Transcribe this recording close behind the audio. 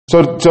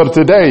So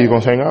today you're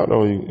going to hang out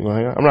or you going to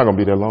hang out? I'm not going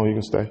to be that long. You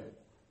can stay.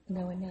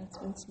 No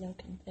announcements, no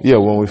confession. Yeah,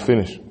 when we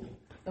finish.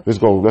 Okay. Let's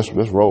go. Let's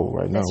roll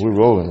right now. We're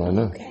rolling right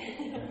now.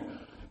 Okay.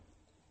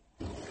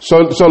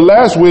 So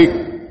last week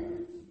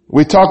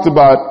we talked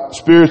about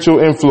spiritual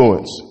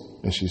influence,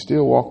 and she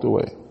still walked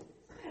away.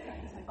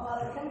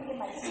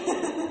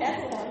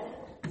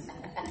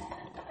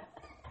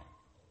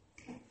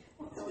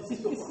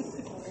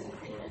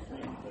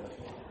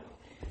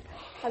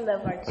 I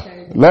love our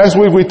church. Last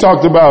week we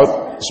talked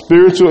about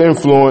spiritual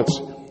influence,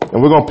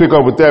 and we're going to pick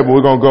up with that, but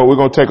we're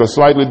going to take a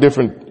slightly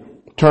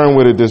different turn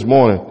with it this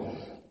morning.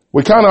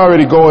 We're kind of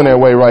already going that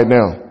way right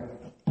now.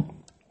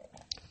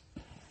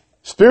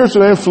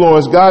 Spiritual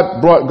influence,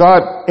 God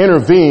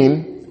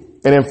intervened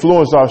and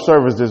influenced our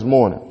service this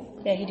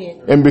morning. Yeah, he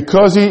did. And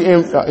because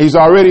he's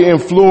already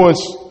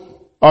influenced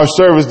our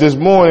service this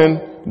morning,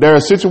 there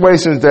are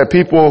situations that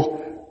people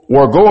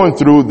were going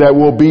through that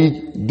will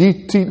be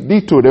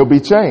detoured. They'll be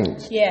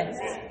changed. Yes.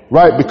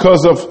 Right?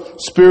 Because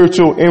of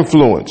spiritual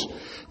influence.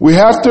 We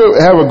have to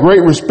have a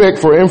great respect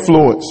for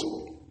influence.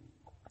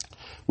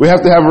 We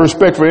have to have a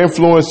respect for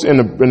influence in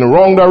the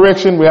wrong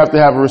direction. We have to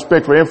have a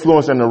respect for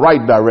influence in the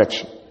right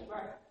direction.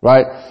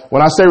 Right?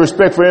 When I say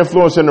respect for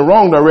influence in the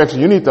wrong direction,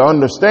 you need to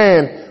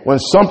understand when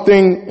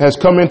something has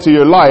come into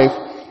your life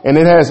and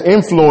it has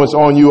influence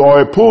on you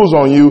or it pulls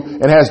on you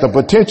and has the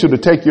potential to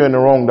take you in the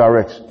wrong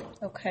direction.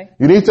 Okay.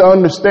 You need to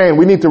understand,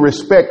 we need to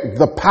respect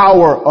the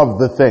power of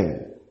the thing.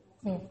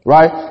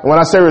 Right? And when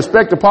I say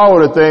respect the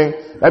power of the thing,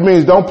 that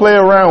means don't play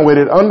around with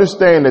it.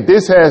 Understand that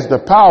this has the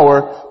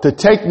power to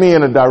take me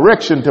in a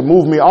direction to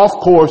move me off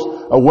course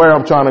of where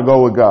I'm trying to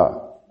go with God.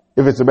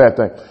 If it's a bad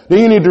thing. Then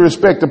you need to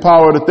respect the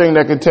power of the thing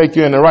that can take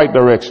you in the right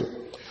direction.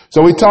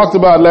 So we talked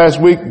about last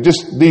week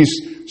just these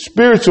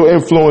spiritual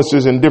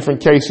influences in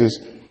different cases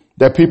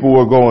that people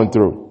were going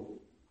through.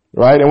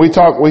 Right? And we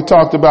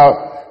talked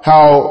about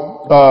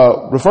how,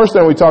 the first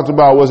thing we talked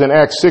about was in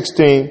Acts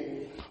 16,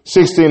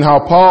 how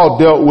Paul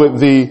dealt with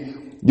the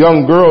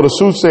young girl, the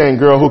soothsaying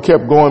girl who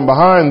kept going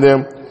behind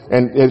them.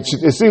 And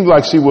it seemed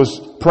like she was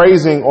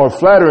praising or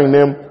flattering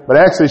them, but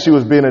actually she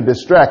was being a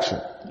distraction.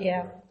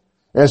 Yeah.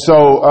 And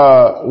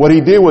so, what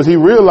he did was he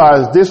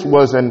realized this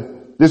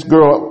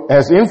girl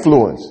has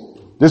influence.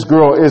 This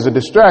girl is a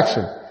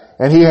distraction.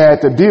 And he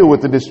had to deal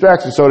with the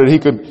distraction so that he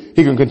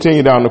could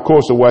continue down the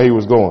course of where he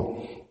was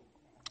going.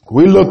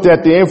 We looked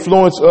at the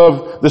influence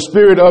of the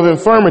spirit of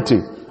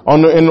infirmity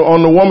on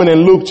the woman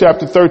in Luke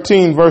chapter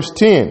 13 verse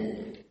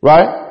 10,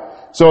 right?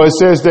 So it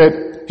says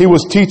that he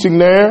was teaching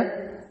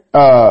there,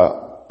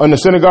 in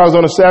the synagogues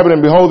on the Sabbath,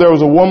 and behold, there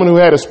was a woman who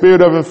had a spirit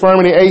of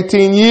infirmity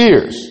 18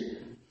 years.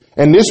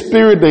 And this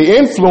spirit, the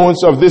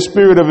influence of this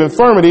spirit of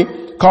infirmity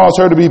caused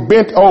her to be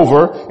bent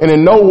over, and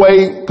in no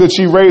way could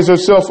she raise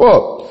herself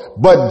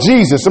up. But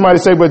Jesus, somebody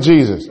say, but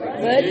Jesus.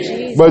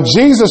 But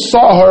Jesus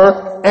saw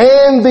her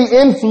and the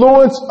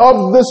influence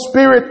of the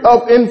spirit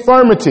of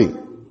infirmity.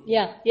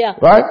 Yeah.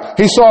 Right?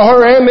 He saw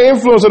her and the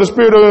influence of the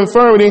spirit of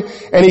infirmity,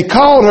 and he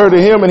called her to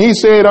him, and he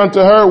said unto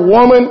her,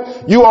 woman,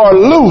 you are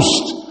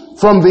loosed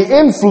from the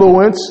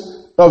influence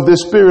of the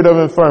spirit of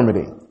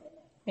infirmity.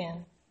 Yeah.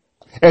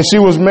 And she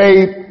was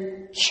made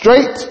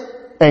straight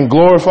and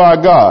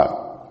glorified God.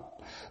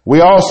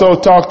 We also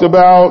talked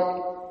about,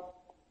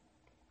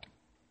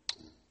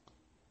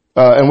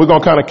 and we're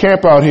going to kind of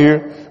camp out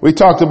here. We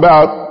talked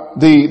about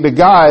the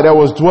guy that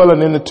was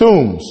dwelling in the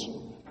tombs,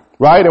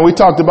 right? And we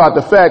talked about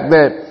the fact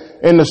that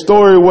in the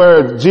story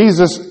where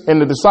Jesus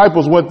and the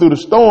disciples went through the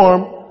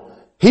storm,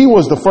 he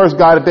was the first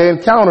guy that they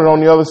encountered on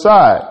the other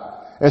side.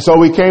 And so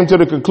we came to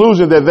the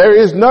conclusion that there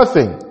is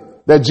nothing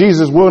that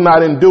Jesus will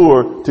not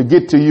endure to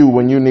get to you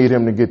when you need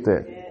him to get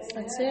there.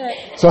 That's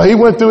it. So he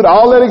went through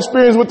all that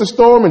experience with the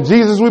storm, and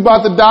Jesus, we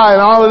about to die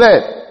and all of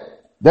that.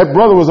 That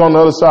brother was on the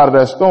other side of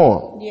that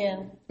storm.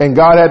 Yeah. And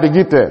God had to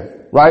get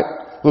there, right?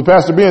 So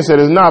Pastor Ben said,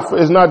 it's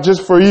not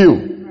just for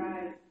you,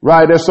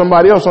 right? There's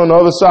somebody else on the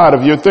other side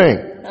of your thing,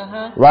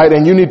 right?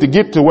 And you need to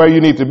get to where you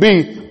need to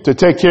be to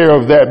take care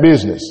of that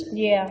business.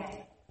 Yeah.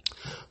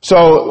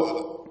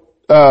 So,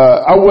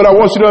 what I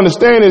want you to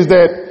understand is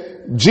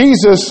that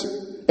Jesus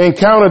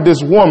encountered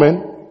this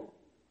woman.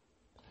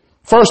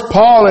 First,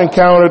 Paul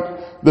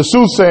encountered the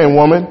soothsaying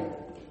woman.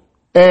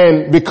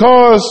 And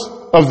because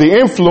of the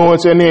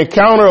influence and the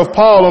encounter of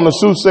Paul on the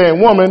soothsaying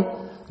woman,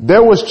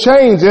 there was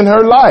change in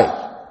her life.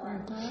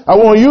 I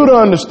want you to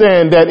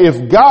understand that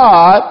if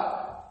God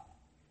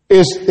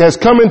has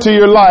come into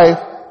your life,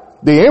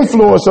 the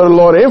influence of the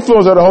Lord, the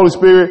influence of the Holy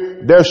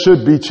Spirit, there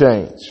should be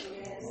change.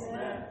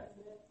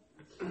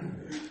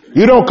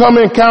 You don't have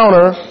an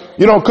encounter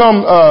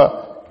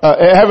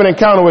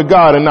with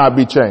God and not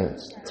be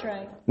changed. That's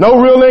right. No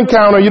real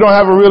encounter. You don't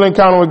have a real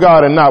encounter with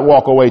God and not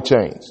walk away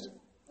changed.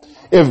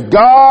 If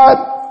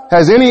God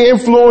has any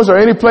influence or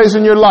any place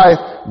in your life,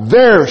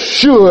 there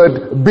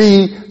should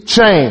be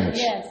change.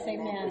 Yes,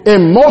 amen.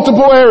 In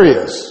multiple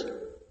areas.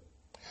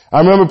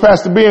 I remember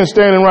Pastor Ben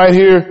standing right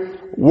here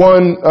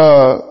one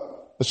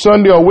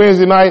Sunday or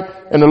Wednesday night,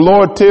 and the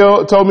Lord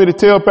told me to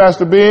tell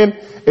Pastor Ben,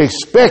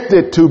 expect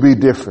it to be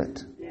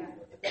different.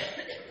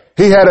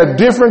 He had a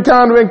different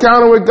kind of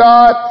encounter with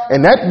God,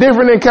 and that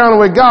different encounter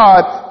with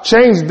God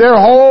changed their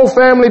whole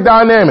family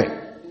dynamic.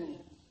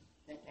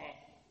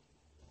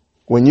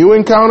 When you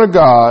encounter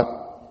God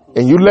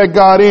and you let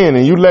God in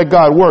and you let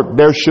God work,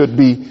 there should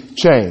be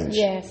change.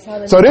 Yes.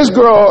 So this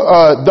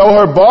girl, though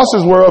her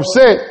bosses were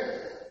upset,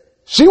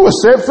 she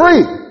was set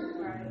free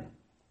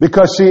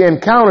because she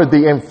encountered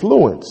the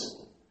influence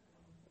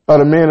of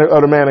the man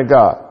of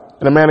God.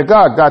 And the man of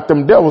God got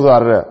them devils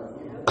out of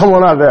there. Come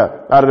on out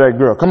of that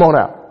girl. Come on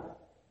out.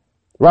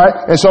 Right?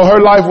 And so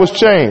her life was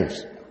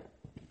changed.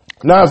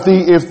 Now, if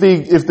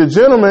the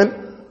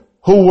gentlemen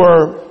who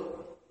were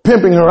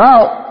pimping her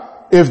out,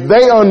 if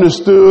they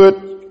understood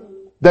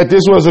that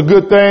this was a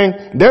good thing,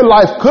 their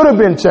life could have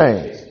been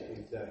changed.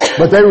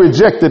 But they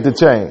rejected the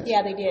change.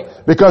 Yeah, they did.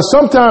 Because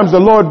sometimes the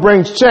Lord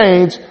brings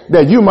change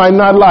that you might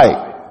not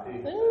like.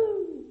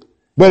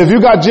 But if you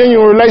got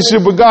genuine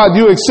relationship with God,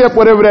 you accept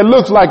whatever that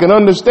looks like and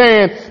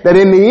understand that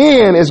in the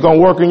end, it's going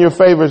to work in your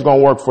favor. It's going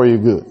to work for you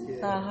good.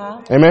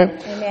 Uh-huh. Amen.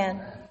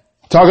 Amen.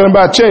 Talking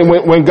about change.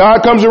 When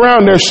God comes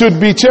around, there should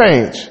be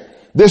change.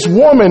 This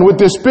woman with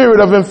this spirit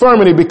of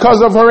infirmity,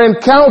 because of her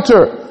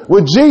encounter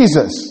with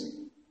Jesus,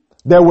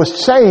 there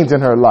was change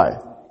in her life.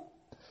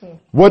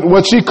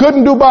 What she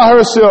couldn't do by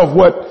herself,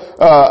 what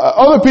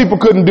other people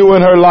couldn't do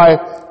in her life,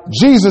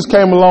 Jesus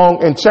came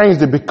along and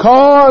changed it.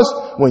 Because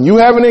when you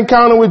have an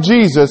encounter with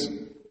Jesus,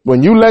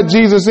 when you let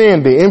Jesus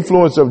in, the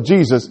influence of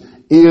Jesus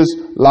is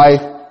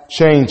life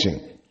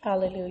changing.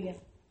 Hallelujah.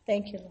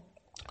 Thank you, Lord.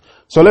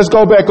 So let's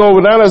go back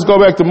over. Now let's go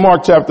back to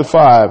Mark chapter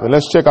 5 and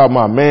let's check out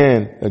my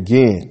man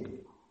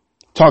again.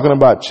 Talking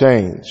about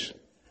change.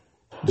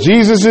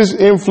 Jesus'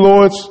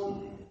 influence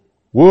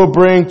will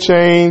bring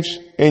change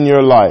in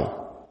your life.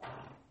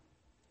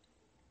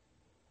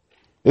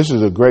 This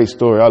is a great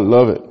story. I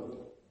love it.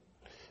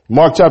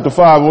 Mark chapter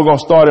 5, we're going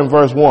to start in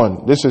verse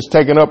 1. This is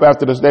taken up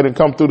after they didn't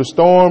come through the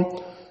storm.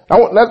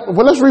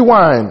 Let's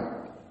rewind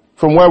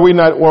from where we're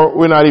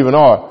not even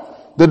are.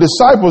 The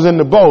disciples in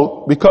the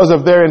boat, because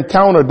of their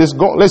encounter,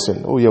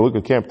 listen, oh yeah, we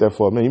could camp there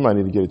for a minute. You might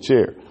need to get a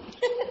chair.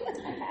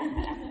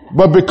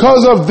 But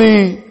because of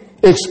the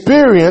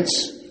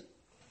experience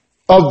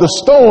of the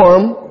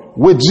storm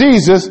with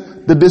Jesus,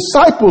 the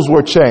disciples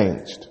were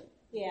changed.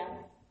 Yeah.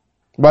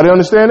 Everybody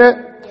understand that?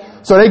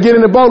 Yeah. So they get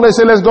in the boat. They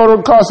say, let's go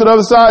across to the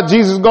other side.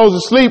 Jesus goes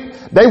to sleep.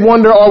 They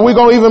wonder, are we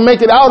going to even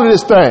make it out of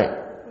this thing?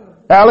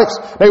 Alex,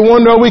 they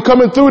wonder, are we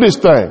coming through this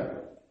thing?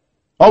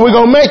 Are we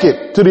going to make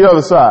it to the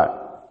other side?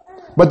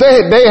 But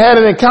they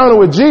had an encounter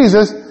with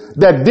Jesus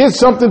that did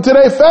something to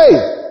their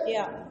faith.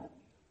 Yeah.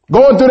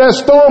 Going through that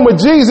storm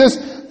with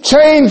Jesus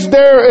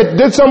it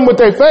did something with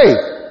their faith.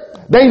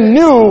 They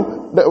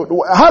knew,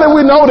 how do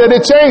we know that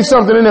it changed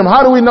something in them?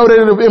 How do we know that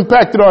it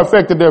impacted or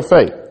affected their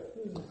faith?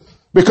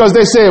 Because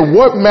they said,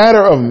 what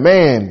manner of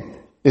man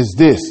is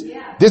this?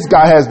 This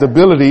guy has the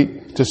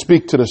ability to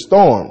speak to the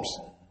storms.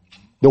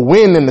 The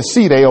wind and the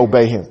sea, they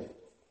obey him.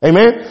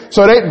 Amen.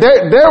 So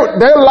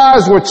their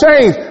lives were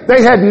changed.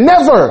 They had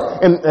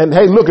never, and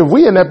hey, look, if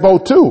we in that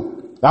boat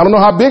too, I don't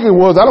know how big it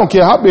was. I don't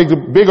care how big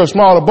or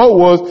small the boat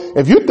was.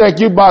 If you think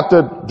you're about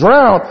to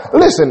drown,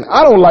 listen,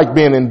 I don't like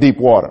being in deep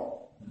water.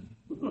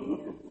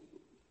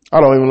 I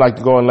don't even like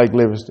to go in Lake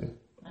Livingston.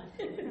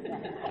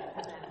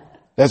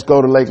 Let's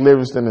go to Lake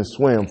Livingston and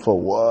swim for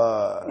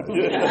what?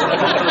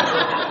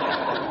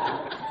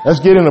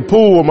 Let's get in a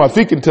pool where my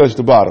feet can touch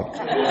the bottom.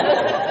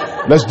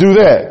 Let's do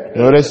that.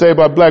 You know, they say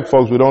about black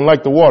folks, we don't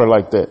like the water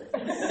like that.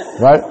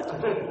 Right?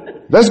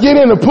 Let's get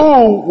in the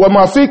pool where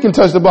my feet can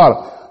touch the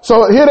bottom.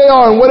 So here they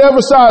are in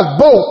whatever size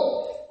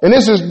boat, and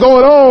this is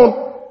going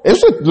on.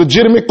 It's a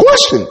legitimate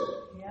question.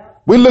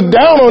 We look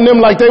down on them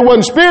like they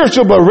wasn't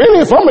spiritual, but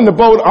really, if I'm in the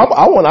boat,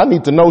 I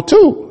need to know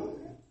too.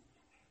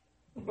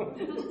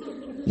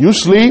 You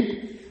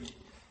sleep,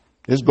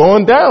 it's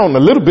going down a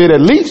little bit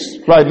at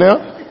least right now.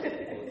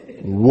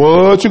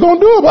 What you gonna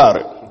do about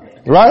it?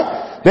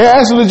 Right? They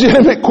asked a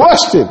legitimate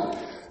question.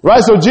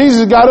 Right? So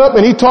Jesus got up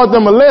and he taught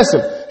them a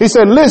lesson. He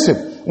said,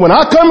 listen, when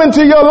I come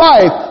into your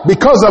life,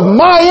 because of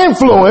my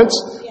influence,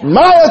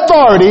 my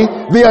authority,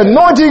 the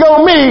anointing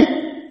on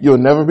me, you'll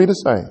never be the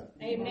same.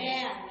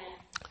 Amen.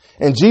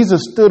 And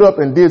Jesus stood up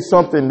and did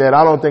something that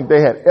I don't think they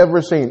had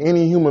ever seen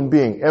any human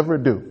being ever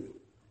do.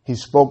 He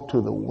spoke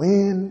to the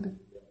wind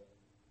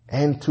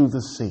and to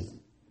the sea.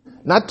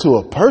 Not to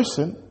a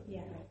person.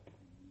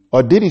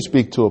 Or did he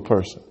speak to a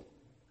person?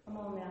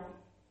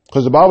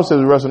 Because the Bible says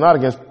we wrestle not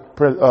against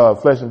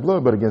flesh and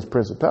blood, but against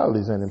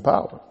principalities and in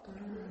power.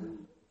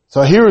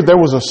 So here there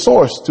was a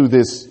source to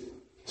this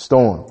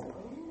storm.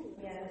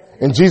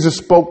 And Jesus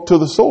spoke to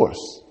the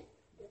source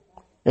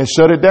and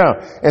shut it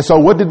down. And so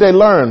what did they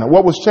learn?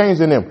 What was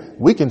changed in them?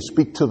 We can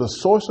speak to the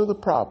source of the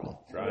problem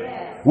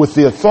with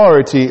the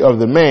authority of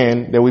the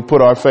man that we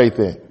put our faith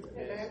in.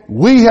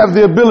 We have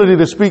the ability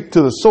to speak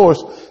to the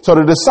source. So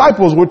the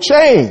disciples were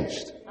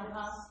changed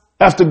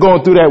after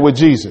going through that with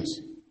Jesus.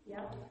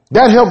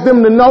 That helped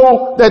them to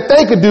know that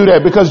they could do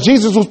that because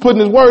Jesus was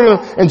putting his word in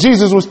them and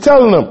Jesus was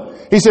telling them.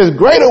 He says,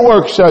 greater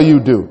work shall you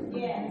do.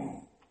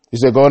 He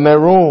said, go in that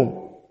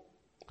room.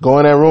 Go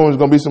in that room. There's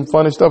going to be some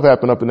funny stuff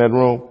happen up in that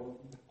room.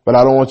 But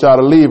I don't want y'all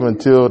to leave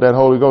until that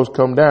Holy Ghost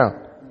come down.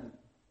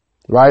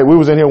 Right? We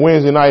was in here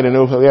Wednesday night and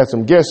we had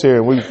some guests here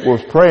and we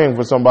was praying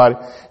for somebody.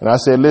 And I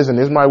said, listen,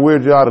 this might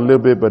weird you out a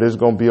little bit, but it's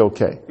going to be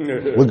okay.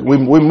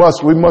 We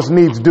must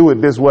needs do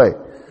it this way.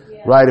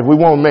 Right? If we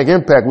want to make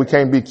impact, we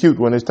can't be cute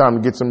when it's time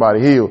to get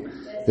somebody healed.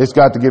 It's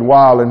got to get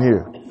wild in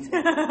here.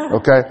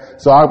 Okay?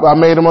 So I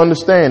made them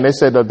understand. They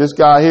said that this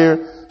guy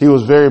here, he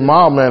was very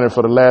mild-mannered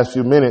for the last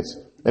few minutes.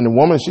 And the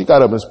woman, she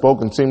got up and spoke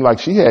and seemed like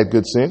she had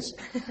good sense.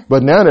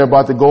 But now they're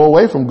about to go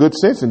away from good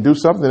sense and do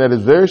something that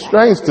is very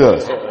strange to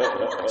us.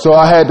 So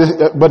I had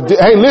to, but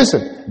hey,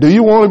 listen, do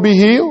you want to be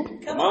healed?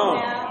 Come on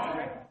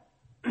now.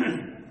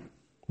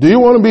 Do you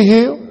want to be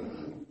healed?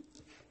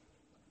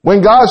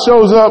 When God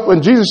shows up,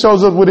 when Jesus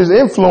shows up with his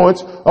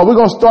influence, are we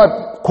going to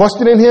start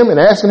questioning him and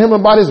asking him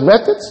about his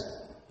methods?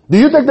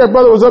 Do you think that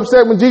brother was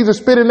upset when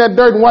Jesus spit in that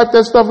dirt and wiped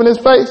that stuff in his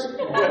face?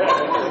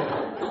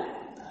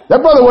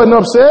 That brother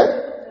wasn't upset.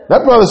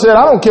 That brother said,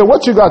 I don't care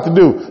what you got to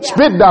do.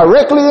 Spit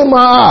directly in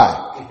my eye.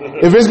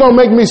 If it's going to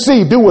make me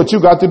see, do what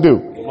you got to do.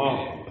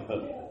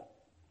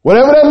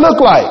 Whatever that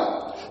looked like.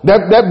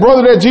 That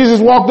brother that Jesus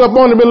walked up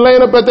on had been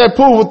laying up at that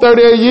pool for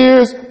 38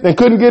 years and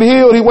couldn't get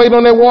healed. He waited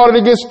on that water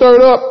to get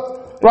stirred up.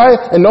 Right?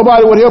 And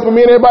nobody would help him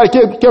in. Everybody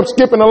kept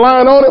skipping the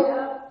line on him.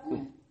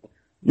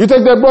 You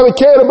think that brother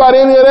cared about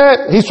any of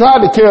that? He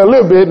tried to care a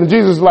little bit. And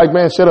Jesus was like,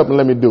 man, shut up and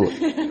let me do it.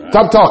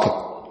 Stop talking.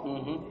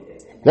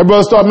 That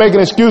brother started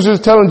making excuses,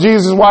 telling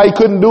Jesus why he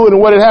couldn't do it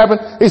and what had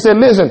happened. He said,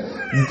 listen,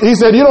 he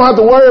said, you don't have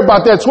to worry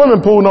about that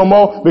swimming pool no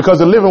more because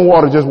the living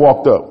water just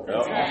walked up.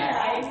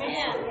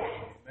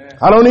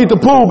 I don't need the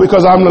pool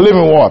because I'm the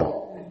living water.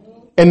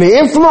 And the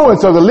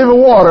influence of the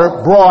living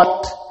water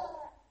brought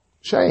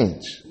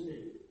change.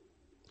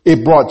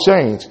 It brought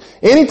change.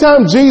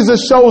 Anytime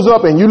Jesus shows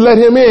up and you let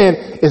him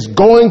in, it's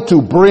going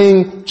to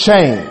bring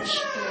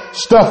change.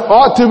 Stuff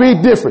ought to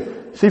be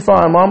different. She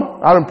fine,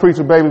 mama. I done preached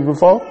with babies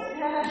before.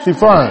 She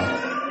fine.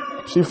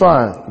 She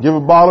fine. Give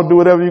a bottle, do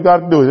whatever you got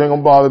to do. It ain't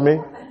gonna bother me.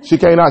 She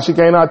cannot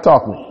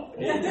talk me.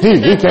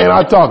 He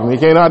cannot talk me. He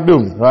cannot do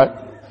me, right?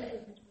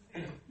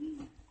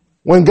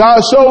 When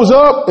God shows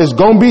up, it's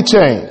gonna be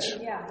change.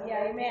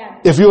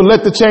 Amen. If you'll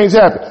let the change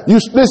happen. You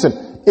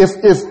listen, if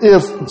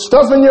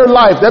stuff in your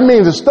life, that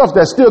means it's stuff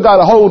that still got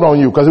a hold on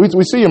you, because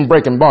we see him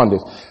breaking bondage.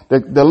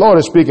 The Lord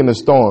is speaking to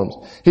storms.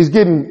 He's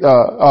getting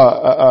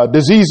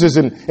diseases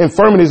and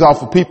infirmities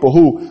off of people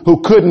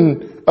who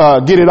couldn't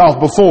get it off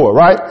before,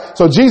 right?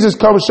 So Jesus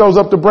shows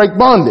up to break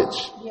bondage.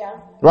 Yeah.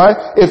 Right?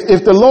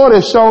 If the Lord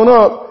has shown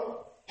up,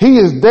 he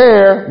is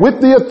there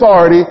with the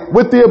authority,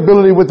 with the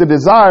ability, with the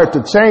desire to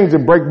change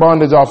and break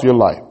bondage off your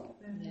life.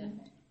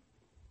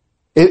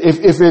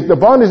 If the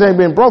bondage ain't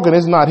been broken,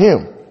 it's not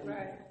him.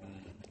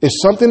 It's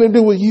something to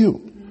do with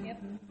you.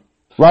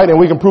 Right? And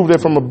we can prove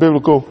that from a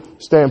biblical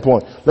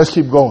standpoint. Let's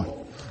keep going.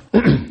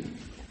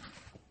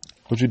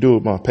 What you do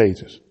with my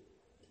pages?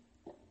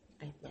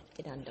 I left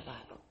it on the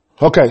Bible.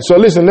 Okay, so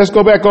listen, let's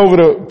go back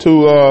over to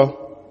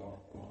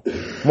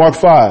Mark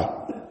 5.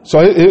 So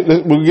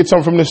we'll get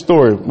something from this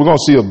story. We're going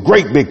to see a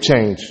great big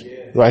change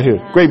right here.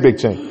 Great big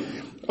change.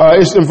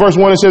 It's in verse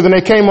 1, it says, and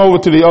they came over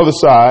to the other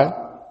side,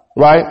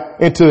 right?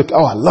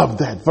 I love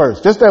that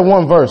verse. Just that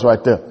one verse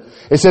right there.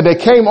 It said they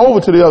came over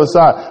to the other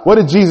side. What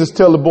did Jesus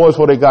tell the boys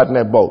before they got in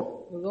that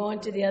boat? We're going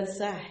to the other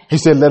side. He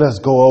said, let us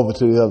go over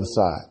to the other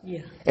side.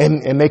 Yeah.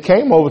 And they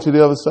came over to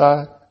the other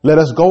side. Let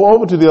us go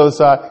over to the other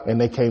side. And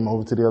they came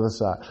over to the other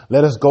side.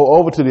 Let us go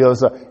over to the other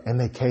side. And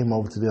they came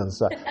over to the other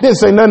side. Didn't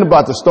say nothing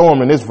about the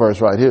storm in this verse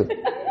right here.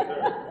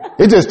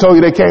 It just told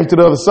you they came to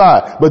the other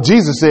side. But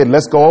Jesus said,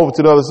 let's go over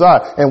to the other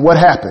side. And what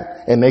happened?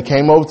 And they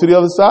came over to the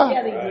other side.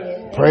 Yeah, they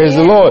did. Praise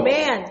the Lord.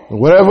 Amen.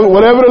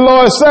 Whatever the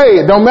Lord say,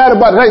 it don't matter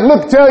about it. Hey,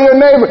 look, tell your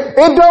neighbor,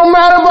 it don't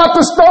matter about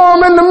the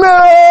storm in the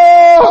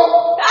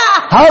middle.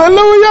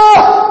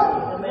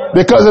 Hallelujah.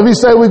 Because if he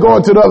say we're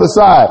going to the other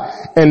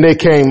side, and they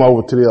came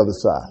over to the other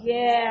side.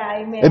 Yeah,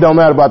 amen. It don't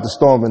matter about the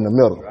storm in the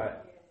middle.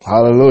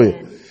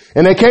 Hallelujah.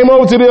 And they came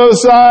over to the other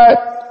side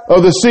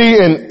of the sea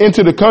and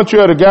into the country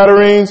of the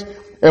Gadarenes.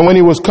 And when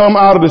he was come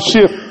out of the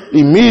ship,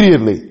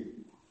 immediately.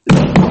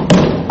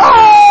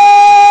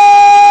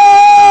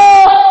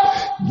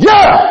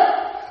 Yeah!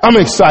 I'm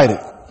excited.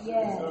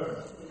 Yeah.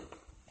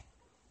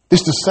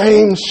 It's the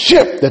same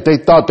ship that they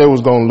thought they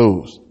was going to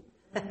lose.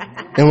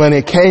 And when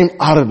they came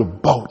out of the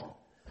boat,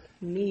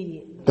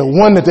 Immediately. the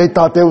one that they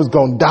thought they was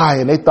going to die,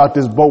 and they thought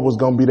this boat was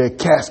going to be their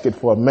casket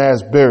for a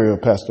mass burial,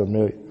 Pastor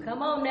Amelia.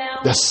 Come on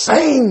now. The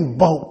same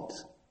boat.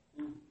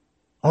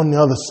 On the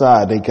other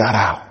side, they got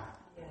out.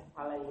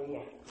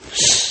 Hallelujah.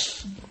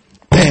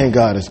 Man,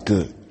 God is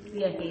good.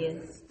 Yeah, he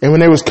is. And when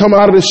they was come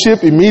out of the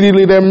ship,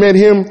 immediately they met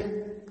him.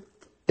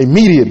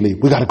 Immediately,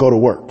 we got to go to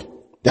work.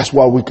 That's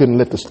why we couldn't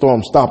let the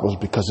storm stop us,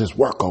 because there's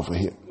work over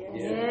here.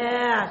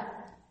 Yeah.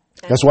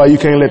 That's why you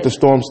can't let the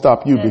storm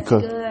stop you,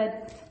 because Good.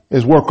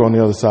 there's work on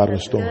the other side of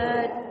the storm.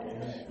 Good.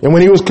 And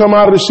when he was come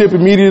out of the ship,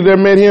 immediately there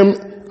met him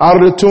out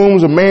of the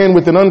tombs a man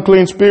with an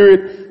unclean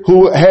spirit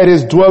who had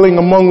his dwelling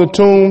among the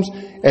tombs,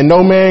 and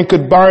no man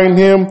could bind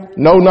him,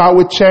 no, not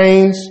with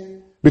chains,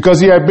 because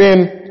he had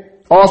been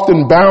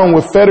often bound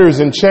with fetters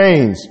and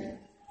chains.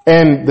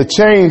 And the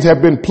chains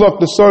have been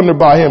plucked asunder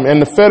by him,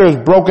 and the fetters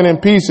broken in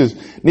pieces.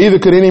 Neither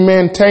could any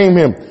man tame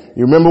him.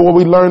 You remember what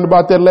we learned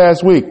about that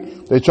last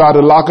week? They tried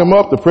to lock him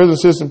up. The prison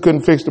system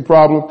couldn't fix the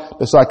problem.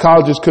 The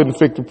psychologists couldn't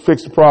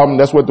fix the problem.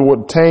 That's what the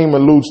word tame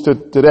alludes to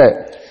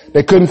that.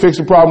 They couldn't fix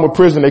the problem with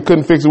prison. They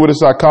couldn't fix it with a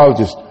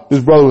psychologist.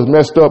 This brother was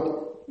messed up.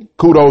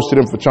 Kudos to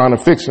them for trying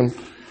to fix him,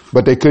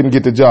 but they couldn't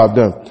get the job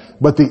done.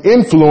 But the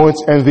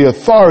influence and the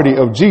authority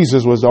of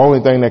Jesus was the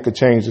only thing that could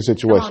change the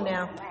situation. Come on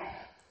now.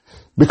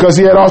 Because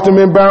he had often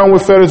been bound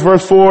with fetters,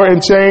 verse 4,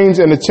 and chains,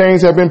 and the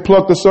chains had been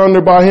plucked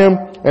asunder by him,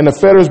 and the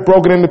fetters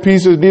broken into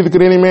pieces, neither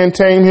could any man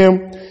tame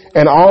him.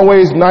 And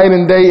always night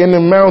and day in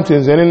the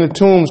mountains and in the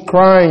tombs,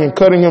 crying and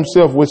cutting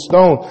himself with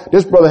stones.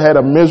 This brother had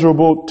a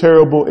miserable,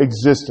 terrible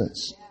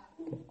existence.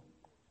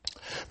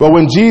 But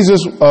when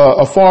Jesus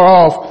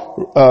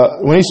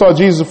when he saw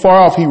Jesus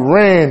afar off, he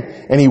ran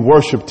and he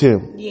worshiped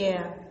him.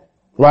 Yeah.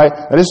 Right?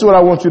 And this is what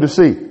I want you to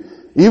see.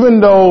 Even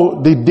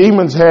though the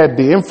demons had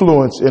the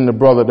influence in the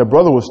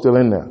brother was still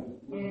in there.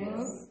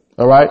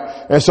 All right.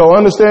 And so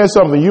understand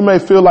something. You may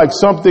feel like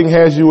something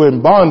has you in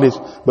bondage,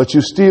 but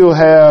you still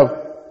have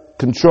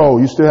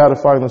control. You still have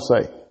the final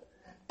say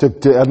to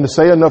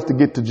say enough to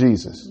get to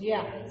Jesus.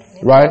 Yeah.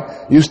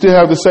 Right. You still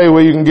have to say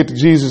where you can get to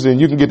Jesus, and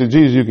you can get to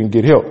Jesus. You can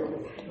get help.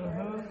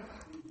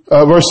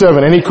 Verse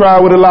 7, and he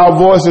cried with a loud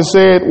voice and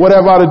said, what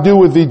have I to do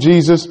with thee,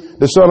 Jesus,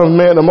 the Son of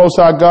Man, the Most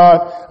High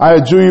God? I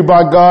adjure you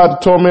by God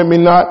to torment me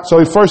not. So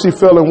he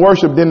fell in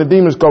worship, then the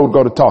demons go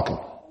to talking.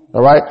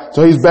 All right.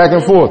 So he's back and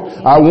forth.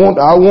 I want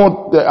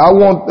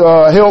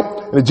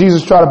help. And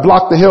Jesus tried to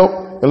block the help.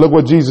 And look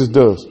what Jesus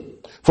does.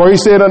 For he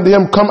said unto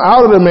him, come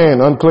out of the man,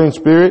 unclean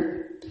spirit.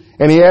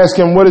 And he asked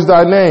him, what is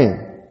thy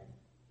name?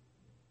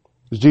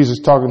 It's Jesus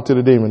talking to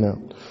the demon now.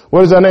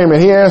 What is thy name?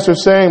 And he answered,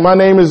 saying, my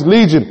name is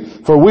Legion,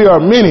 for we are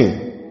many.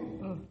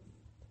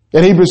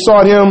 And he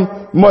besought him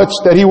much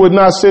that he would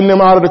not send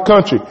them out of the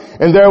country.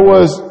 And there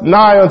was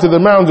nigh unto the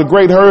mountains a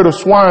great herd of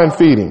swine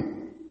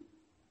feeding.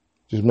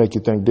 Just make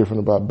you think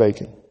different about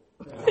bacon.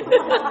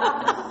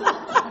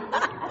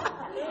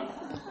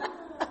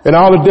 And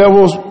all the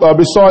devils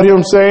besought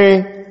him,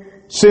 saying,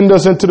 send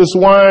us into the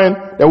swine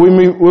that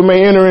we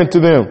may enter into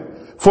them.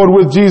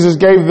 Forthwith Jesus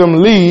gave them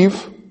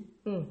leave.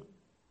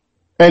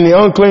 And the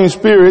unclean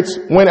spirits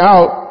went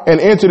out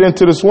and entered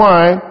into the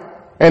swine,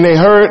 and the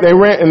herd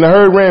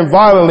ran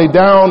violently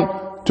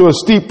down to a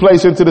steep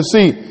place into the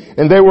sea.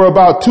 And they were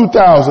about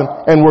 2,000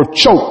 and were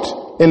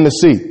choked in the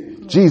sea.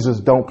 Jesus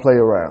don't play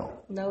around.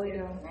 No, we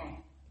don't.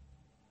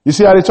 You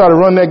see how they try to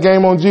run that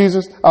game on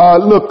Jesus?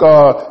 Don't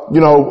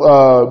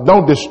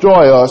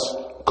destroy us.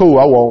 Cool,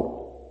 I won't.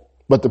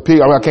 But the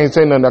pig, I can't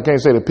say nothing. I can't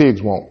say the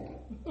pigs won't.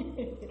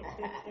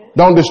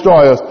 Don't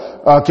destroy us.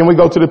 Can we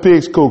go to the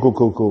pigs? Cool.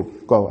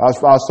 Go.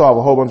 I'll solve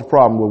a whole bunch of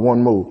problems with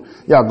one move.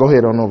 Yeah, go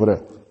ahead on over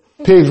there.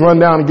 Pigs run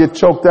down and get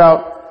choked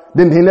out.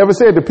 Then he never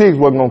said the pigs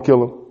wasn't going to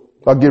kill him.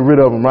 I'll get rid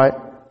of them, right?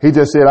 He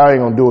just said, I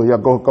ain't going to do it. Yeah,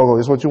 go.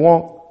 This what you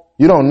want?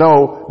 You don't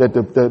know that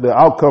the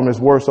outcome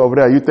is worse over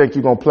there. You think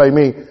you're going to play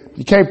me.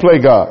 You can't play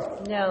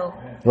God. No.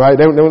 Right?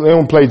 They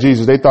don't play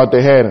Jesus. They thought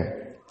they had him.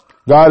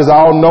 God is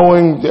all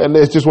knowing, and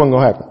it just wasn't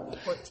going to happen.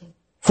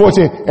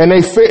 14. And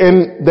they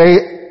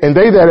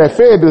that had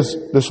fed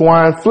the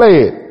swine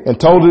fled and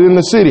told it in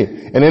the city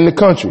and in the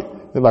country.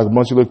 They're like a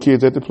bunch of little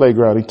kids at the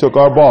playground. He took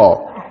our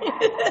ball.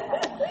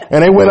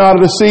 And they went out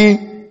of the sea,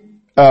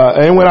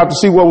 and they went out to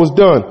see what was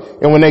done.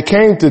 And when they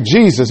came to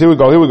Jesus, here we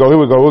go.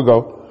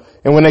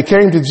 And when they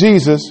came to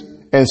Jesus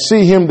and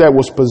see him that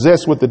was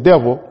possessed with the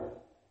devil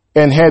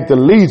and had the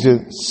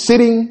legion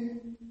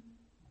sitting,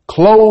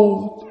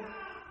 clothed,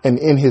 and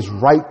in his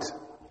right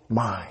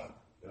mind.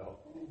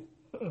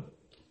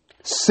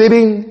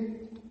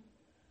 Sitting,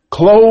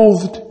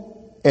 clothed,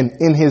 and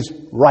in his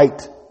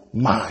right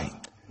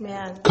mind.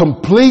 Man.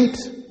 Complete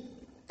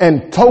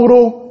and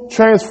total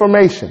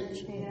transformation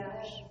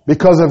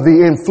because of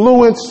the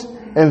influence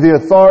and the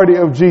authority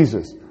of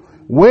Jesus.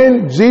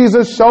 When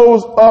Jesus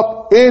shows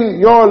up in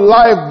your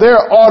life, there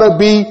ought to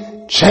be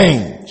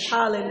change.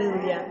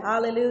 Hallelujah.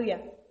 Hallelujah.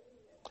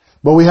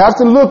 But we have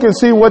to look and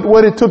see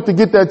what it took to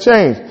get that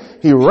change.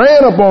 He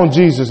ran up on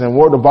Jesus, and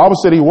the Bible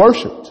said he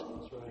worshiped.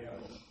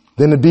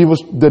 Then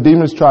the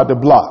demons tried to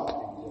block.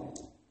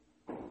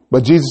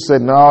 But Jesus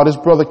said, no, this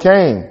brother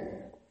came.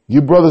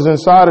 You brothers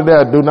inside of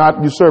that do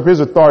not usurp his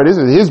authority. This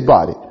is his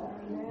body.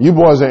 You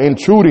boys are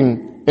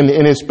intruding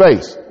in his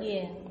space.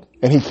 Yeah.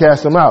 And he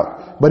cast them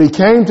out. But he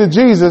came to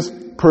Jesus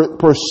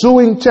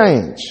pursuing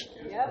change.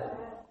 Yep.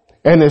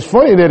 And it's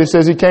funny that it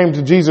says he came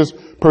to Jesus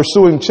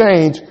pursuing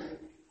change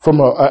from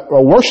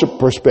a worship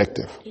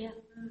perspective. Yeah.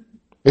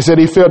 It said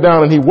he fell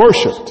down and he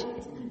worshiped.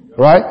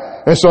 Right?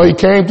 And so he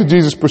came to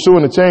Jesus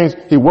pursuing the change.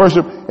 He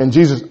worshiped, and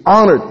Jesus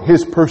honored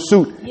his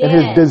pursuit and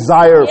his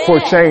desire for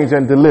change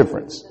and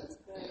deliverance.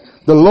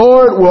 The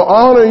Lord will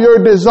honor your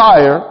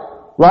desire,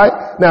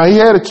 right? Now he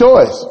had a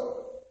choice.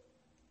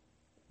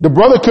 The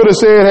brother could have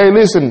said, hey,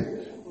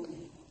 listen,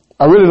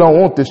 I really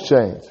don't want this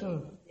change.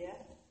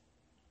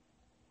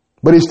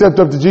 But he stepped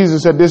up to Jesus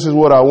and said, this is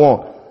what I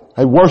want.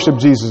 He worshiped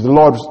Jesus. The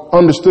Lord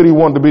understood he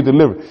wanted to be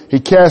delivered. He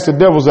cast the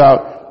devils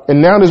out.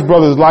 And now this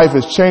brother's life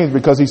has changed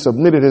because he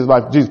submitted his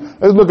life to Jesus.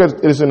 Let's look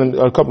at this in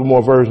a couple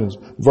more versions.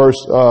 Verse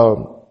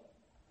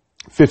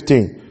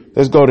 15.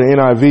 Let's go to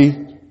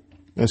NIV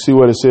and see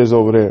what it says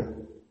over there.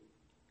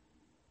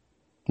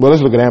 Well,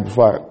 let's look at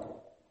Amplified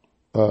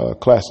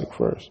Classic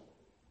first.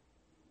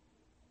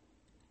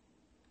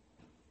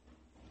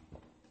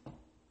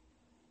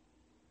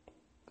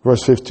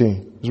 Verse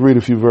 15. Let's read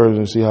a few verses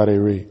and see how they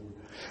read.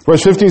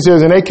 Verse 15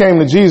 says, and they came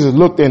to Jesus,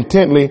 looked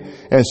intently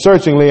and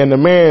searchingly, and the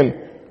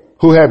man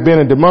who had been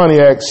a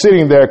demoniac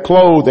sitting there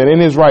clothed and in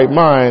his right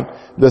mind,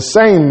 the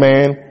same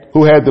man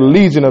who had the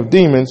legion of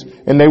demons,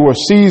 and they were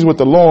seized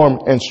with alarm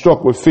and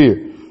struck with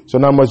fear. So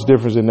not much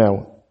difference in that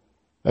one.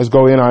 Let's go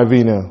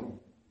NIV now.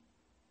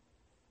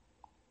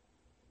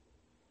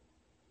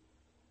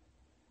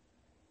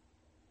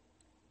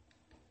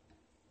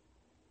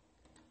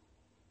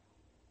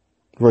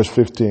 Verse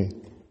 15.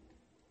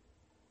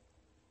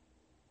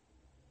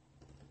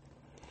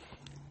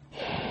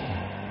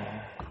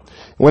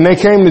 When they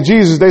came to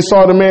Jesus, they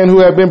saw the man who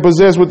had been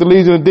possessed with the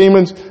legion of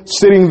demons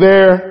sitting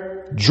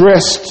there,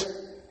 dressed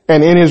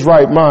and in his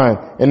right mind,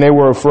 and they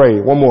were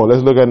afraid. One more.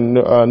 Let's look at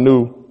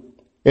new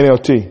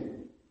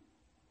NLT.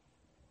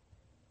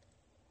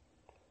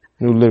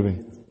 New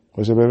Living.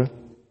 What's it, baby?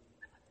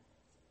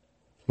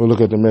 We'll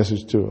look at the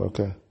message too.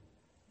 Okay.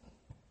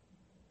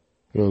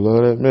 You'll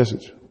love that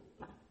message.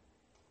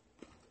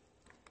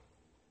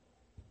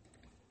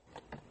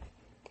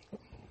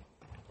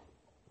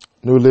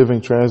 New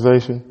Living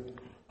Translation.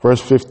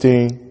 Verse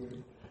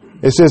 15.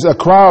 It says, a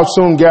crowd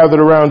soon gathered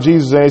around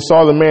Jesus, and they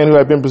saw the man who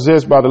had been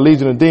possessed by the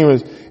legion of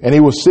demons, and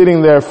he was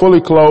sitting there fully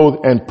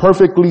clothed and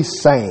perfectly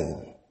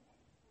sane.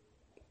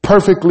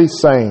 Perfectly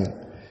sane.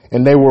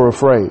 And they were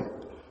afraid.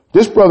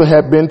 This brother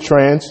had been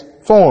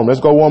transformed. Let's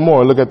go one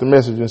more and look at the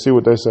message and see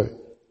what they say.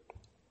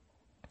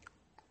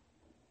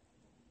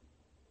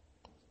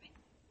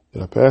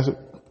 Did I pass it?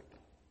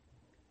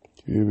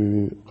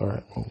 All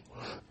right.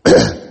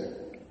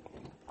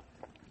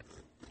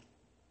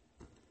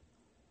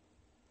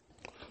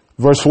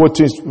 Verse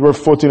 14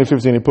 and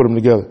 15, he put them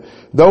together.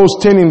 Those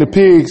tending the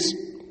pigs,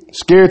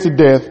 scared to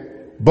death,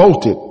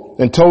 bolted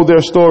and told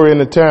their story in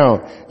the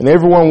town, and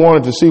everyone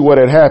wanted to see what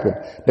had happened.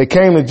 They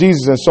came to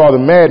Jesus and saw the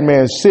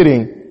madman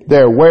sitting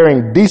there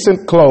wearing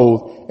decent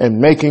clothes and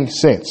making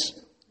sense.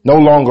 No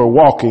longer a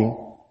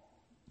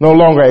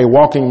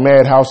walking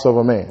madhouse of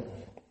a man.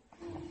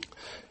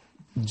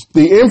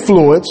 The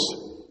influence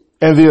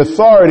and the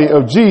authority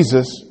of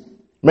Jesus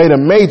made a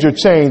major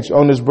change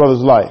on this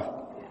brother's life.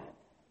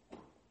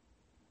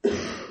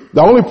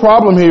 The only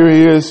problem here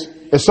is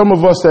some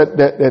of us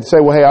that say,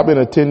 well, hey, I've been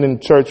attending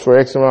church for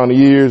X amount of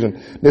years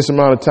and this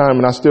amount of time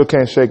and I still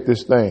can't shake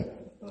this thing.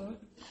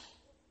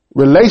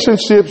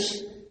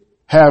 Relationships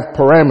have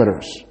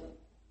parameters.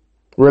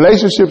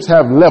 Relationships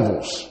have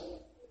levels.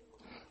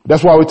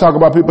 That's why we talk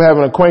about people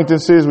having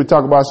acquaintances. We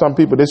talk about some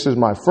people, this is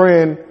my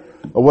friend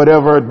or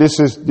whatever.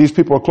 These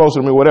people are closer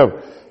to me,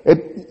 whatever.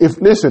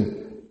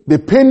 Listen,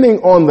 depending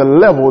on the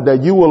level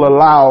that you will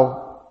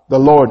allow the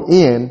Lord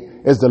in,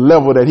 is the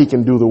level that he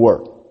can do the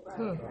work.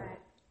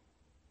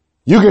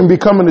 You can be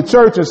coming to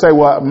church and say,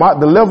 well,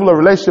 the level of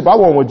relationship I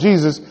want with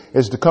Jesus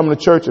is to come to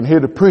church and hear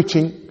the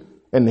preaching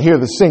and hear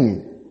the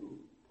singing.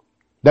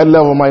 That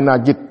level might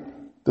not get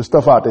the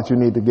stuff out that you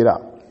need to get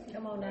out.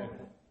 Come on now.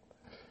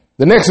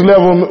 The next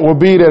level will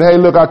be that, hey,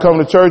 look, I come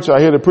to church, I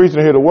hear the preaching,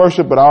 I hear the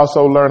worship, but I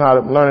also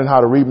learning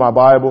how to read my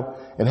Bible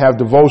and have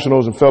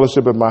devotionals and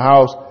fellowship at my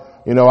house.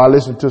 You know, I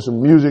listen to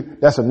some music.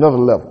 That's another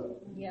level.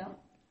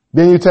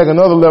 Then you take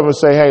another level and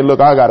say, hey,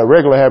 look, I got a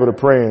regular habit of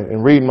praying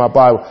and reading my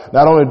Bible.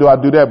 Not only do I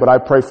do that, but I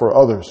pray for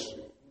others.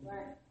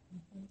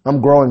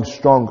 I'm growing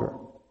stronger.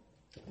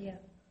 Yeah.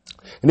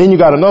 And then you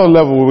got another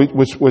level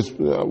which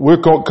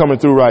we're coming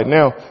through right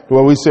now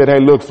where we said, hey,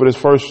 look, for this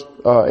first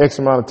X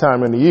amount of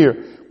time in the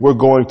year, we're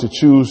going to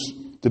choose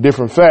the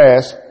different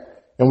fasts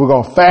and we're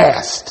going to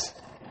fast.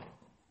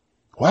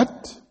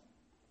 What?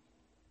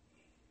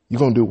 You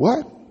going to do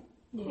what?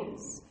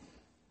 Yes.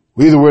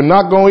 Either we're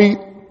not going to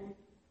eat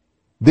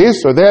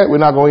this or that. We're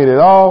not going to eat it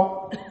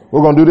all.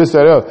 We're going to do this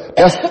or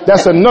that.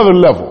 That's another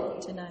level.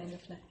 Denying your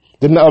flesh.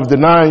 Of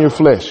denying your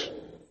flesh.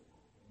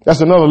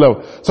 That's another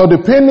level. So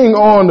depending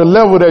on the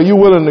level that you're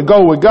willing to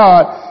go with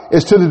God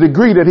is to the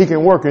degree that he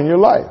can work in your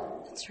life.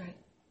 That's right.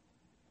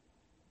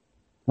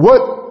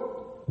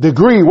 What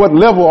degree, what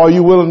level are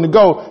you willing to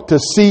go to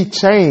see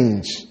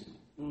change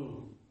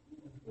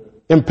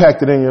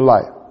impacted in your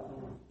life?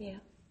 Yeah.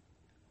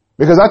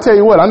 Because I tell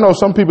you what, I know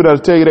some people that'll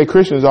tell you they're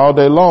Christians all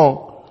day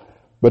long,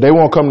 but they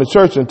won't come to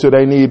church until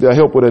they need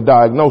help with a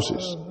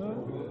diagnosis.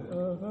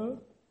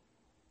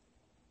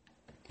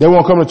 They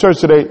won't come to church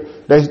till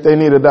they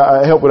need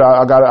help with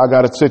I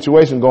got a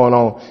situation going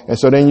on, and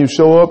so then you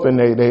show up and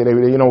they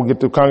get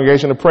the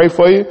congregation to pray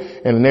for you,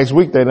 and the next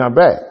week they're not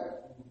back.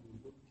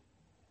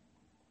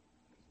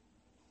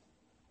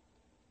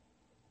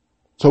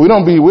 So we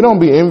don't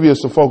be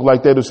envious of folk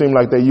like that who seem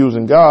like they're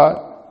using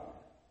God.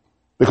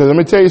 Because let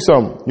me tell you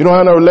something. You don't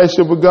have no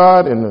relationship with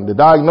God and the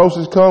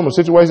diagnosis come or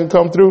situation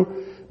come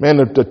through. Man,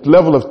 the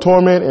level of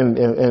torment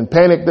and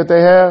panic that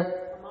they have.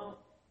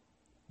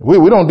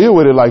 We don't deal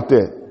with it like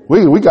that.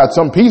 We got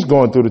some peace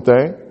going through the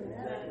thing.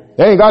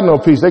 They ain't got no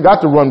peace. They got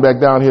to run back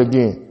down here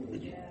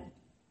again.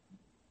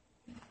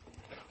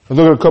 Let's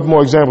look at a couple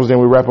more examples, then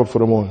we wrap up for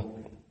the morning.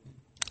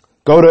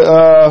 Go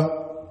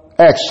to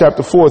Acts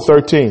chapter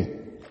 4:13.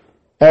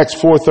 Acts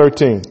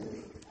 4:13.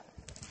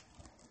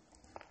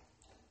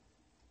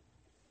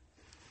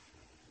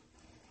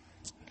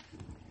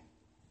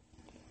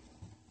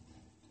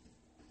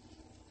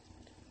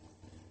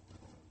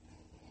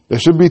 There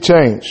should be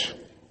change.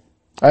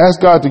 I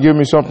asked God to give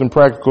me something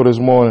practical this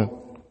morning,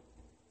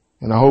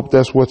 and I hope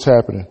that's what's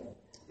happening.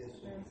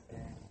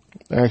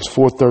 Acts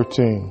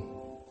 4:13.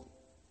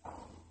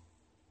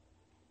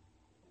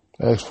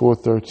 Acts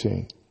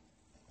 4:13.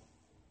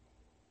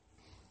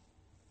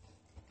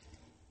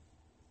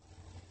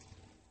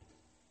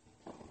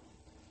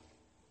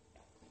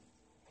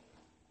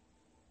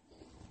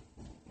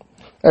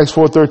 Acts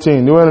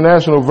 4:13. New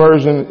International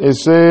Version, it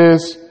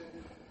says,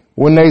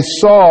 when they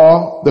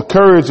saw the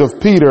courage of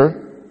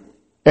Peter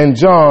and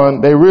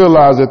John, they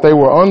realized that they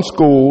were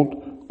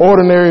unschooled,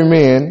 ordinary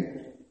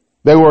men.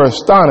 They were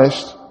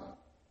astonished,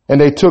 and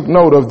they took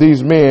note of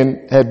these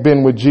men had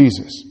been with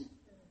Jesus.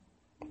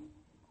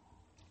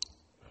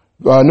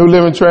 New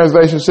Living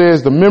Translation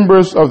says, the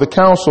members of the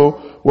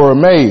council were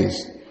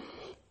amazed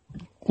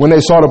when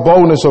they saw the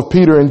boldness of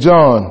Peter and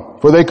John,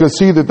 for they could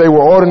see that they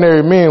were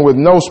ordinary men with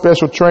no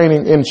special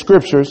training in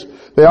scriptures.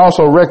 They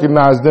also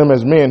recognized them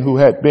as men who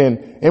had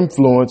been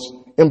influenced,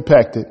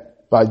 impacted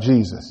by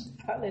Jesus.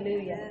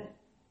 Hallelujah.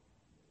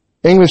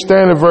 English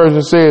Standard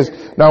Version says,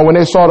 now when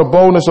they saw the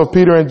boldness of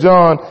Peter and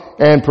John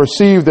and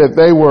perceived that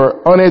they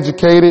were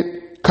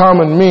uneducated,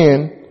 common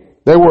men,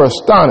 they were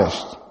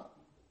astonished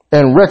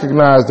and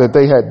recognized that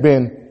they had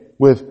been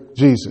with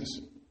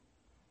Jesus.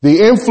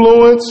 The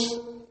influence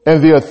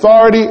and the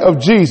authority of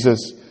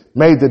Jesus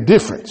made the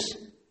difference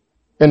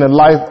in the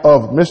life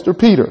of Mr.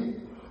 Peter,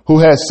 who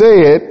has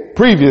said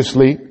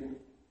previously,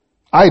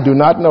 I do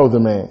not know the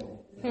man.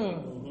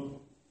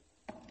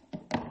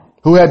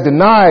 Who had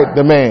denied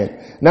the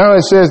man. Now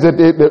it says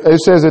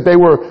that they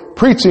were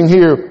preaching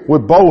here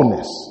with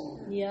boldness.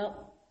 Yep.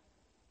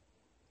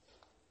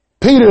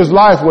 Peter's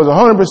life was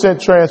 100%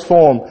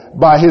 transformed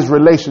by his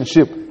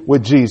relationship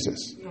with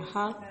Jesus.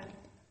 Uh-huh.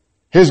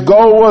 His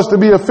goal was to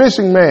be a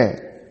fishing man.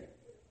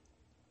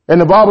 And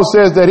the Bible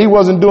says that he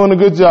wasn't doing a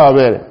good job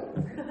at it.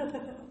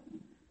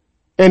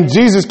 And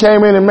Jesus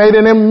came in and made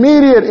an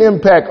immediate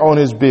impact on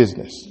his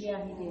business.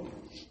 Yeah, he did.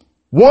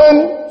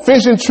 One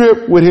fishing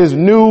trip with his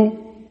new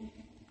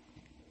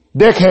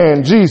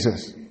deckhand,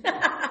 Jesus,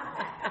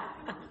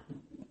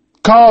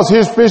 caused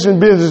his fishing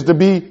business to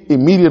be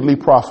immediately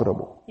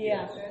profitable.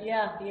 Yeah.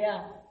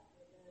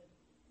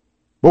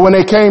 But when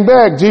they came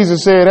back,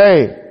 Jesus said,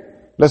 hey,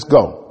 let's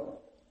go.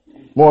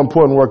 More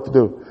important work to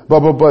do.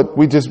 But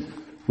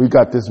we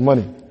got this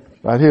money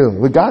right here.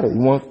 We got it.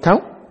 You want to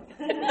count?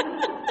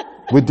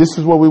 This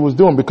is what we was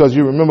doing, because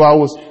you remember I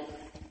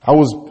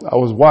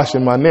was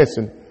washing my nets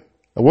and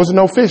there wasn't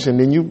no fishing.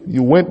 Then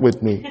you went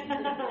with me.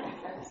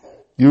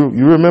 You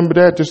remember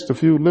that just a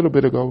little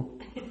bit ago.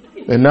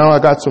 And now I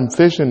got some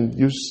fish and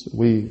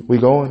we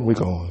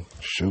going.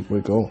 Shoot,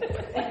 we're going.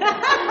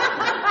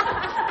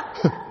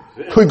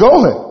 We're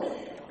going.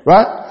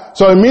 Right?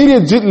 So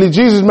immediately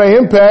Jesus made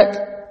impact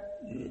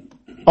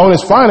on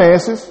his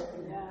finances.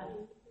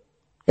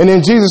 And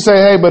then Jesus said,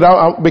 hey,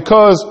 but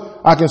because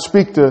I can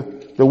speak to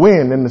the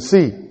wind and the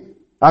sea,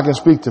 I can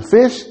speak to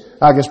fish,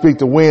 I can speak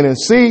to wind and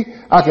sea,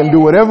 I can do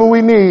whatever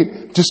we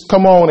need. Just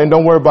come on and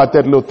don't worry about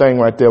that little thing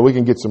right there. We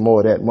can get some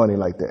more of that money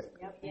like that.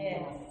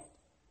 Yes.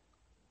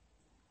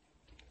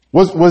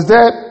 Was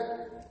that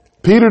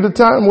Peter the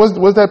time?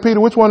 Was that Peter?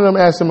 Which one of them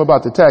asked him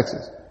about the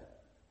taxes?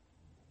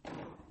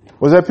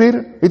 Was that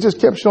Peter? He just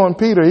kept showing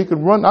Peter he could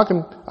run. I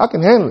can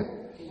handle it.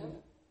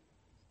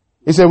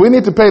 He said, we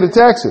need to pay the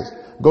taxes.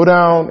 Go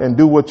down and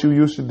do what you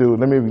used to do.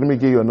 Let me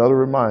give you another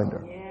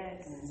reminder.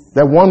 Yes.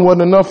 That one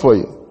wasn't enough for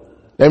you.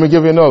 Let me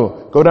give you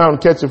another. Go down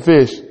and catch a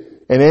fish.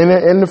 And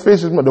in the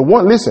fish is the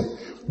one, listen,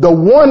 the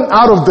one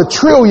out of the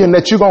trillion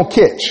that you're going to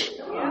catch.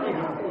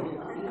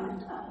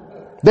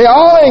 They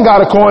all ain't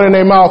got a coin in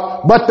their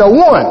mouth, but the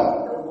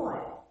one.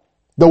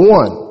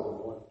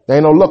 There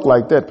ain't no luck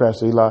like that,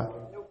 Pastor Eli.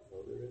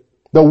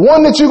 The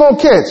one that you're going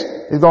to catch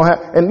is going to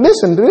have, and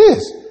listen to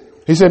this.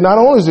 He said, not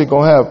only is it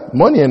going to have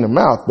money in the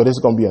mouth, but it's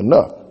going to be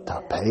enough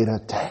to pay the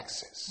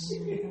taxes.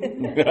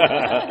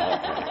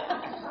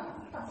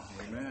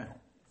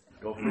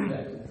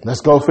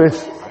 Let's go fish.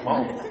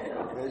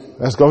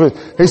 Let's go fish.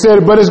 He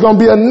said, but it's going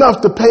to be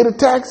enough to pay the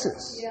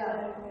taxes.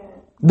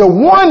 The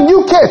one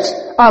you catch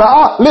out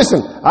of,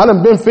 listen, I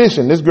done been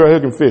fishing. This girl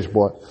here can fish,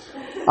 boy.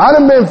 I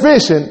done been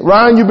fishing.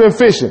 Ryan, you been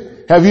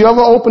fishing. Have you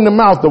ever opened the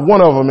mouth of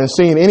one of them and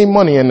seen any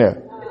money in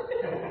there?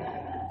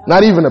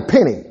 Not even a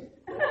penny.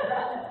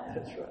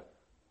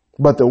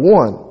 But the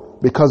one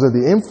because of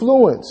the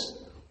influence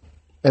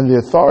and the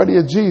authority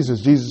of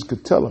Jesus, Jesus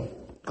could tell him,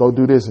 go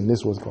do this and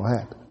this was going to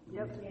happen.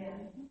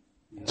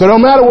 So no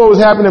matter what was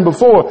happening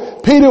before,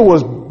 Peter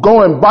was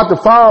about to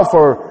file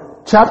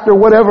for chapter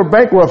whatever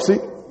bankruptcy.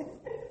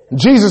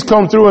 Jesus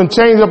come through and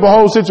change up a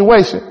whole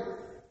situation.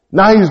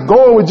 Now he's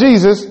going with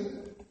Jesus,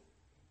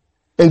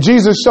 and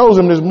Jesus shows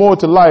him there's more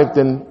to life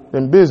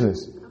than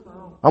business.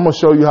 I'm going to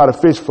show you how to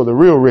fish for the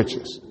real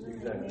riches.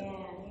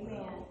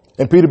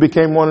 And Peter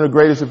became one of the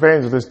greatest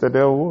evangelists that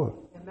there ever was.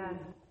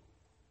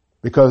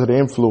 Because of the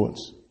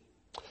influence.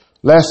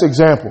 Last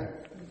example.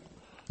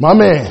 My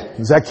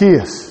man,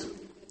 Zacchaeus.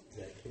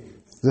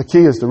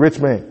 Zacchaeus, the rich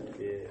man.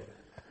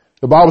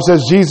 The Bible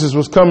says Jesus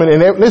was coming.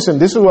 And listen,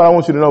 this is what I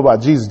want you to know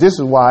about Jesus. This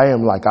is why I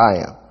am like I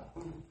am.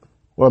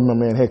 Where my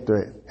man Hector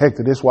at?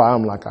 Hector, this is why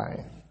I'm like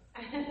I am.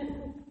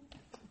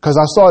 Because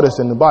I saw this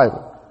in the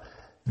Bible.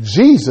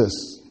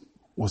 Jesus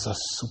was a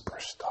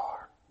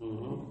superstar.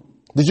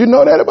 Did you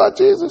know that about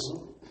Jesus?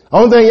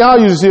 Only thing y'all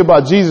used to see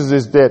about Jesus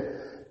is that,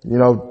 you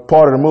know,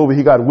 part of the movie,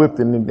 he got whipped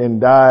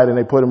and died, and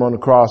they put him on the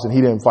cross, and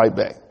he didn't fight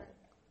back.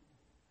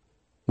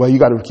 Well, you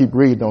got to keep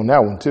reading on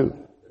that one too.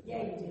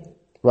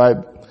 Right?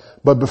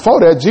 But before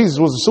that, Jesus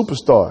was a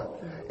superstar.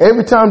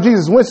 Every time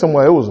Jesus went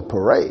somewhere, it was a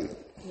parade.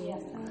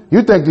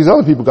 You think these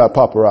other people got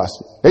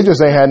paparazzi. They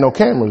just ain't had no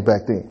cameras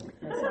back then.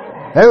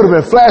 They would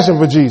have been flashing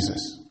for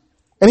Jesus.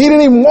 And he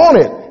didn't even want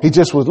it. He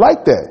just was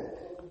like that.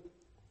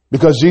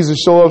 Because Jesus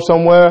showed up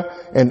somewhere,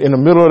 and in the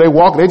middle of their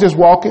walk, they just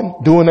walking,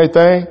 doing their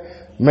thing.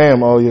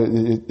 Ma'am,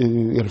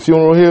 you at a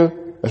funeral here?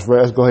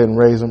 Let's go ahead and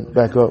raise them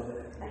back up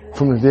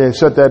from the dead.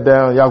 Shut that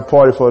down. Y'all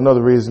party for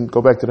another reason.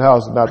 Go back to the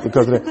house, not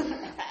because of that.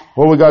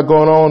 What we got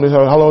going on?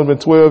 How long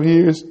it's been? 12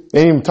 years?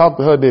 They didn't even talk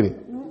to her, did he?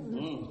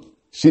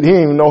 He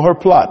didn't even know her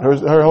plot,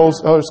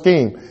 her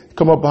scheme.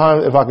 Come up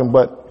behind if I can,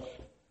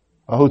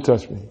 who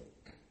touched me?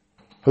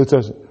 Who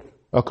touched me?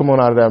 Oh, come on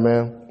out of that,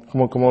 man.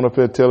 Come on up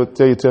here. Tell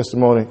your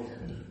testimony.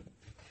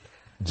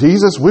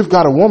 Jesus, we've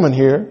got a woman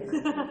here.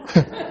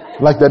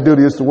 Like that dude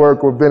used to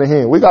work with Benny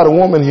Hinn. We got a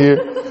woman here,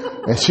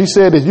 and she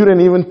said that you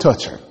didn't even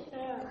touch her.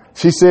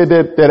 She said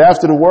that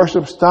after the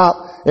worship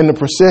stopped in the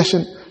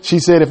procession, she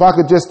said, if I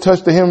could just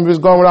touch the hem of his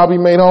garment, I'll be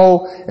made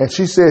whole. And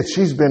she said,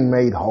 she's been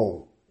made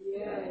whole.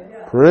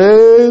 Yeah.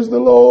 Praise the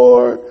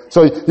Lord.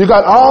 So you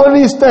got all of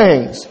these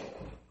things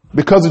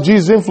because of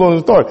Jesus'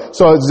 influence and authority.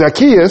 So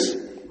Zacchaeus,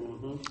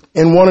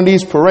 in one of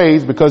these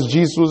parades, because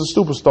Jesus was a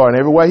superstar and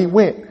everywhere he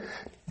went,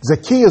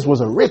 Zacchaeus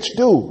was a rich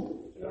dude.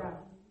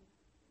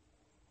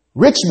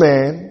 Rich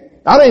man.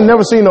 I ain't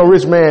never seen no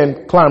rich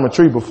man climb a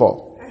tree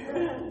before.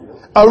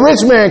 A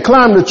rich man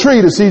climbed a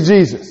tree to see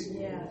Jesus.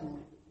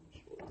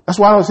 That's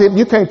why I don't say,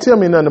 you can't tell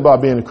me nothing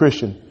about being a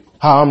Christian,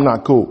 how I'm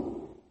not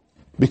cool.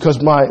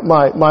 Because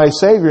my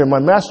Savior and my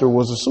Master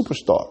was a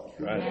superstar.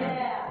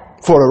 Right.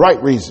 For the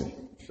right reason.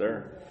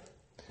 Sure.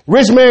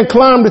 Rich man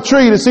climbed the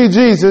tree to see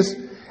Jesus,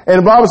 and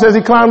the Bible says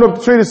he climbed up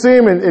the tree to see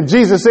him, and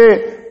Jesus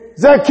said,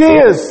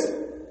 Zacchaeus,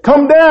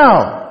 come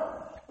down.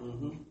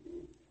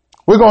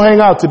 We're going to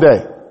hang out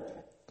today.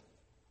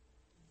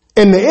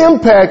 In the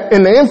impact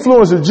and the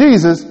influence of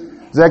Jesus,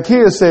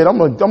 Zacchaeus said, I'm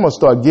going to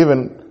start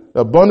giving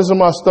the abundance of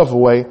my stuff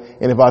away.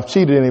 And if I've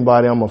cheated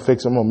anybody, I'm going to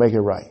fix it. I'm going to make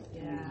it right.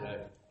 Yeah.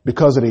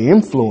 Because of the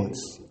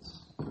influence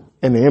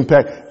and the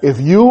impact. If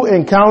you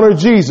encounter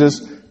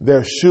Jesus,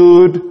 there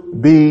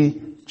should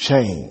be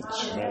change.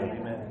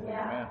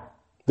 Amen.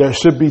 There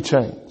should be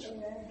change.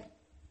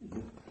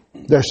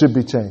 There should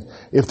be change.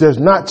 If there's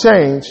not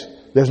change,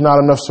 there's not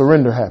enough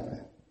surrender happening.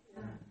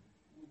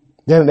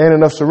 There ain't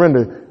enough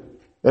surrender.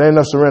 There ain't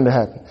enough surrender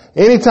happening.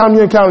 Anytime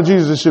you encounter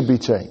Jesus, it should be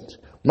changed.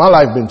 My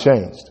life been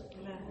changed.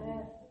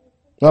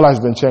 My life's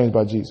been changed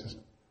by Jesus.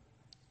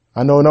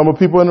 I know a number of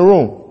people in the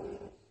room.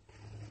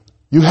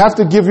 You have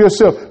to give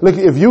yourself. Look,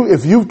 if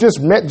you've just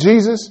met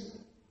Jesus,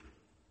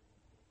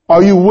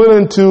 are you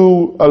willing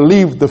to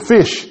leave the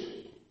fish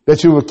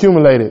that you've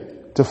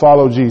accumulated to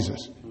follow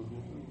Jesus?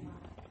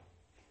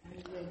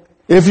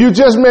 If you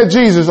just met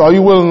Jesus, are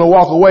you willing to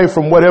walk away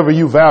from whatever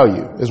you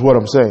value, is what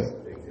I'm saying.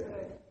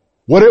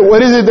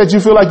 What is it that you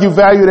feel like you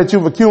value that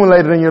you've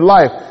accumulated in your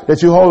life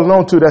that you're holding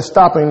on to that's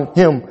stopping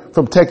him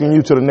from taking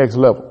you to the next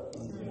level?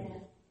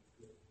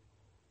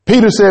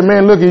 Peter said,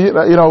 man, look,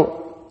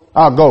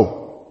 I'll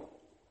go.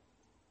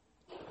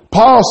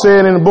 Paul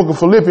said in the book of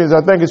Philippians, I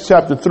think it's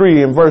chapter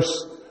 3 and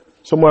verse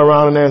somewhere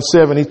around in there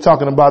 7, he's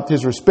talking about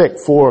his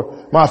respect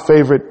for my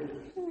favorite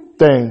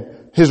thing,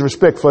 his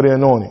respect for the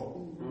anointing.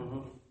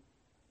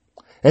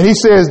 And he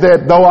says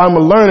that though I'm a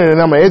learned and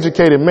I'm an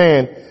educated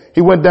man, he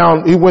went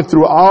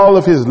through all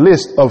of his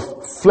list of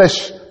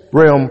flesh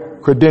realm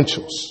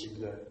credentials.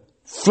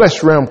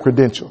 Flesh realm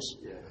credentials.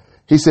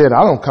 He said,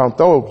 I don't count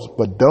those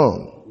but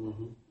dung.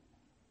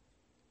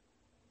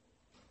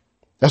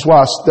 That's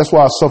why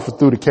I suffered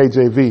through the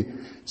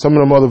KJV. Some of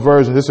them other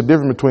versions, there's a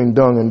difference between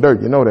dung and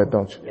dirt. You know that,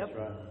 don't you? Yep.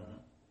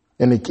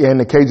 In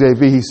the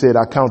KJV, he said,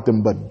 I count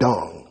them but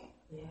dung.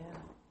 Yeah.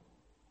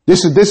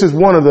 This is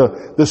one of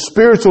the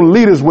spiritual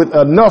leaders with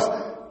enough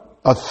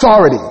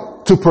authority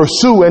to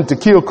pursue and to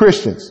kill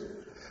Christians.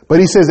 But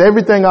he says,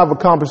 everything I've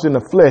accomplished in the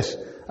flesh,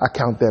 I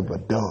count that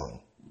but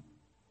dung,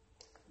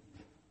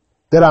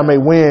 that I may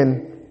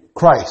win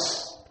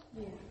Christ.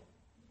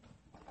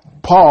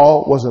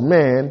 Paul was a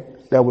man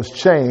that was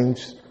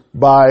changed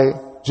by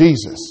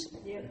Jesus.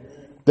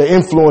 The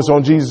influence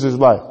on Jesus'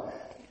 life.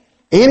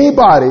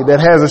 Anybody that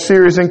has a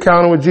serious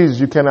encounter with Jesus,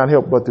 you cannot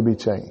help but to be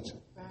changed.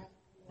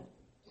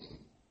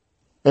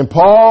 And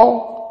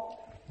Paul,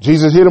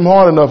 Jesus hit him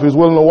hard enough. He was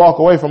willing to walk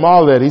away from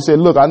all of that. He said,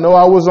 look, I know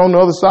I was on the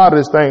other side of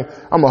this thing.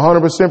 I'm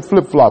 100%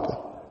 flip-flopping.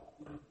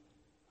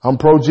 I'm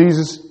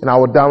pro-Jesus, and I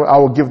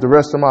will give the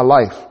rest of my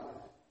life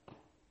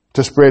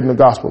to spreading the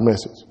gospel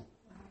message.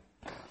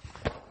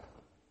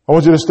 I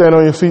want you to stand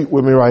on your feet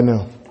with me right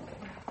now.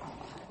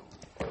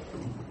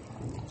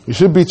 You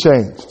should be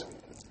changed.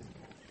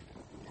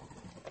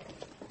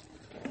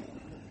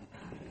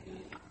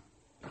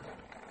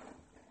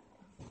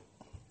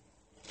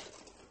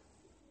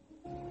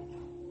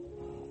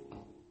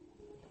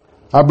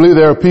 I believe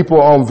there are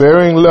people on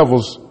varying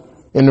levels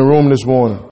in the room this morning.